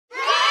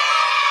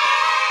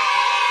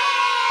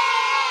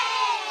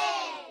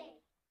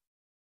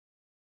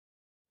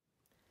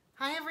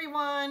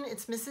everyone,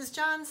 it's Mrs.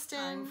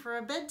 Johnston for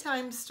a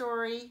bedtime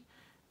story.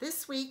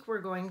 This week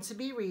we're going to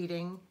be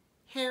reading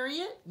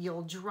Harriet,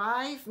 You'll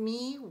Drive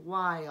Me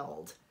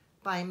Wild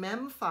by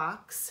Mem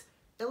Fox,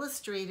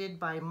 illustrated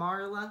by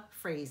Marla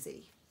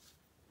Frazee.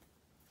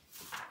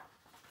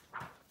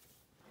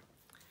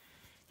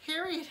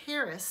 Harriet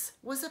Harris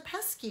was a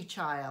pesky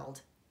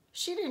child.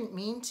 She didn't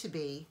mean to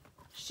be,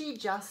 she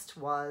just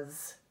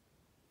was.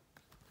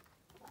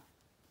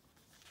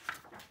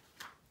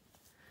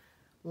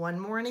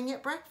 One morning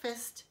at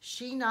breakfast,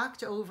 she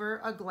knocked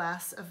over a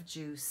glass of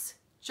juice,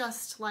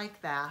 just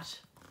like that.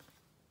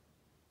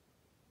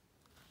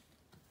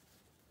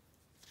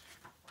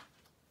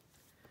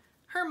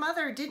 Her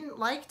mother didn't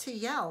like to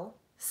yell,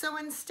 so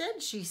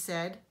instead she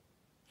said,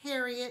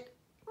 "Harriet,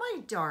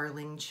 my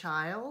darling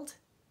child."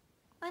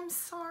 "I'm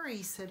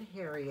sorry," said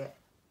Harriet,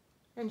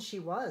 and she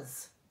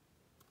was.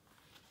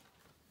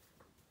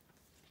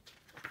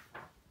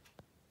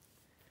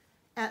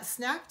 At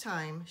snack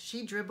time,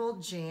 she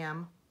dribbled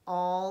jam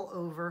all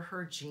over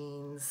her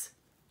jeans,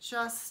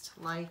 just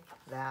like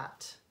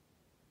that.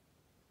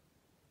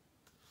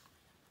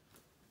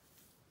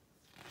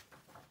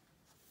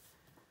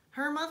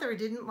 Her mother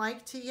didn't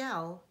like to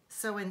yell,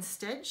 so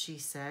instead she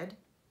said,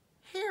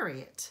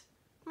 "Harriet,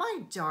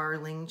 my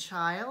darling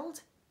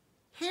child.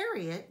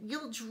 Harriet,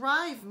 you'll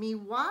drive me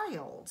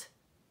wild."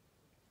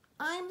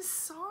 "I'm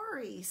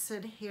sorry,"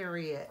 said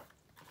Harriet,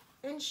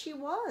 and she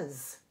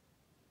was.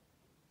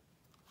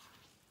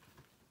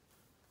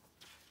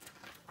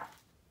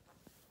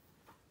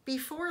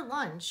 Before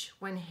lunch,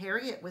 when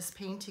Harriet was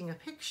painting a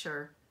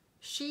picture,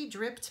 she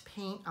dripped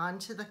paint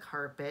onto the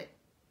carpet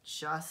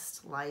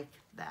just like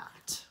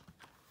that.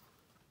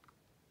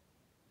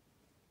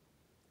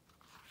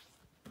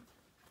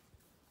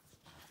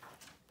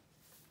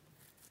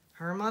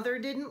 Her mother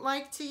didn't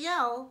like to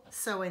yell,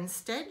 so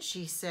instead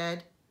she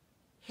said,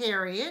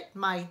 "Harriet,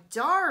 my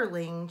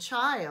darling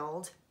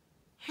child.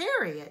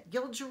 Harriet,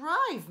 you'll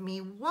drive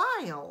me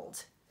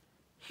wild.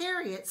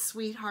 Harriet,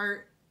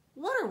 sweetheart,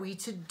 what are we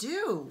to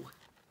do?"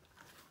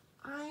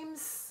 "I'm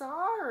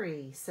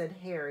sorry," said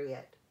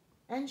Harriet,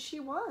 and she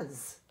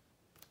was.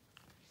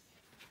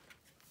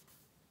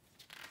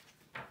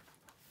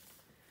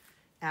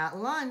 At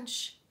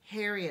lunch,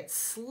 Harriet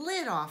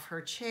slid off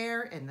her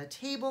chair and the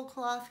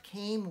tablecloth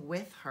came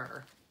with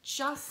her,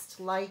 just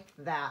like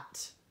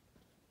that.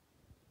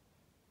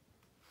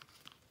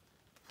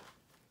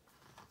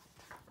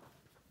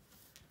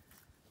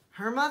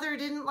 Her mother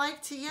didn't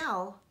like to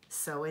yell,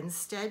 so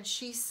instead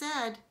she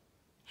said,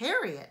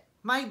 "Harriet,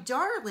 my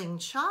darling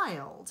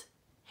child.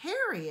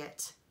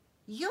 Harriet,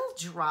 you'll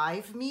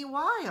drive me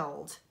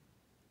wild.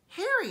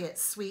 Harriet,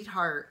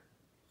 sweetheart,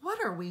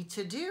 what are we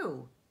to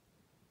do?"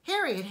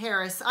 "Harriet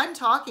Harris, I'm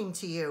talking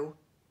to you."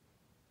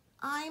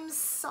 "I'm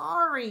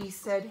sorry,"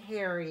 said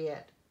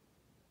Harriet,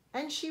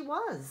 and she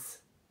was.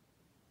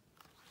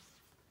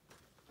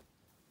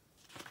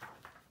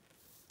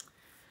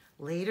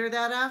 Later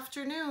that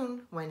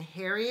afternoon, when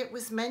Harriet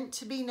was meant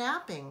to be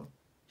napping,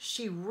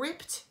 she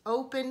ripped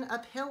open a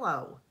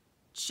pillow,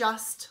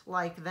 just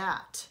like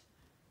that.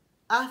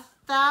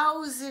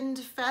 1,000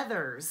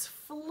 feathers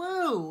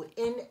flew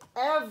in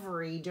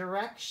every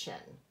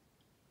direction.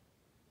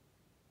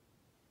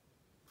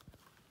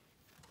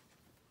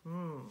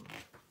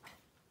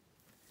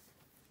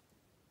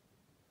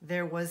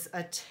 There was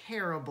a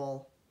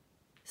terrible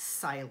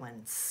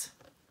silence.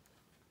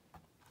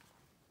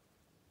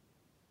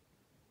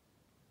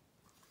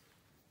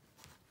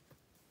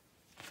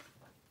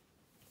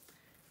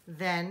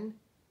 Then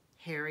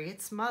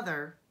Harriet's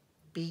mother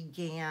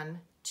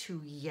began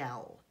to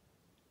yell.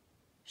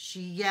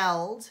 She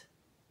yelled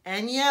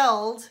and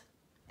yelled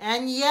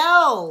and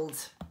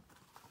yelled.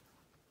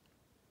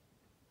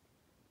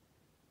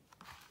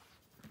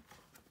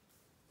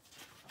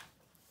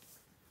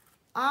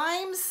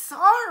 "I'm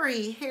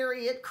sorry,"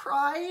 Harriet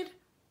cried.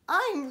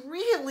 "I'm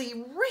really,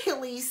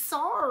 really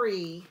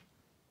sorry."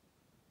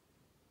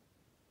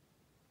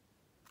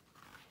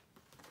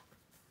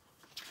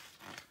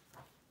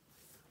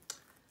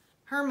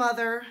 Her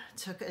mother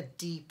took a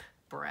deep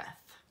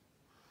breath.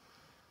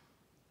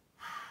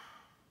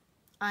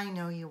 "I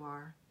know you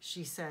are,"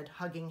 she said,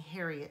 hugging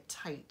Harriet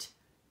tight.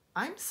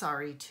 "I'm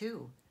sorry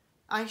too.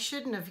 I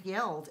shouldn't have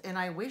yelled, and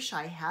I wish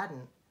I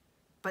hadn't.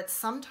 But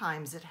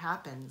sometimes it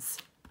happens,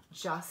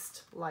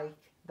 just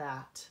like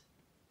that."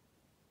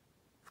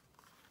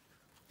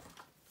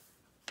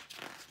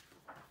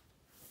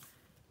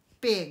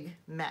 "Big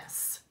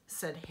mess,"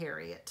 said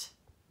Harriet.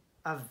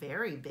 "A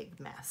very big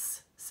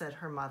mess," said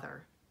her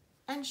mother,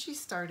 and she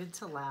started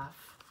to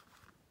laugh.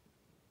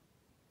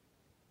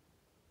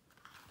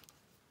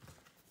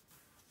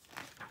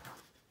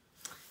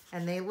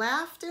 And they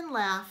laughed and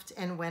laughed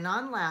and went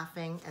on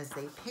laughing as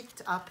they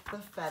picked up the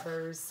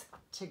feathers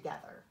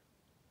together.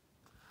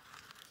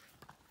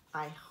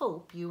 I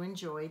hope you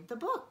enjoyed the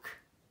book.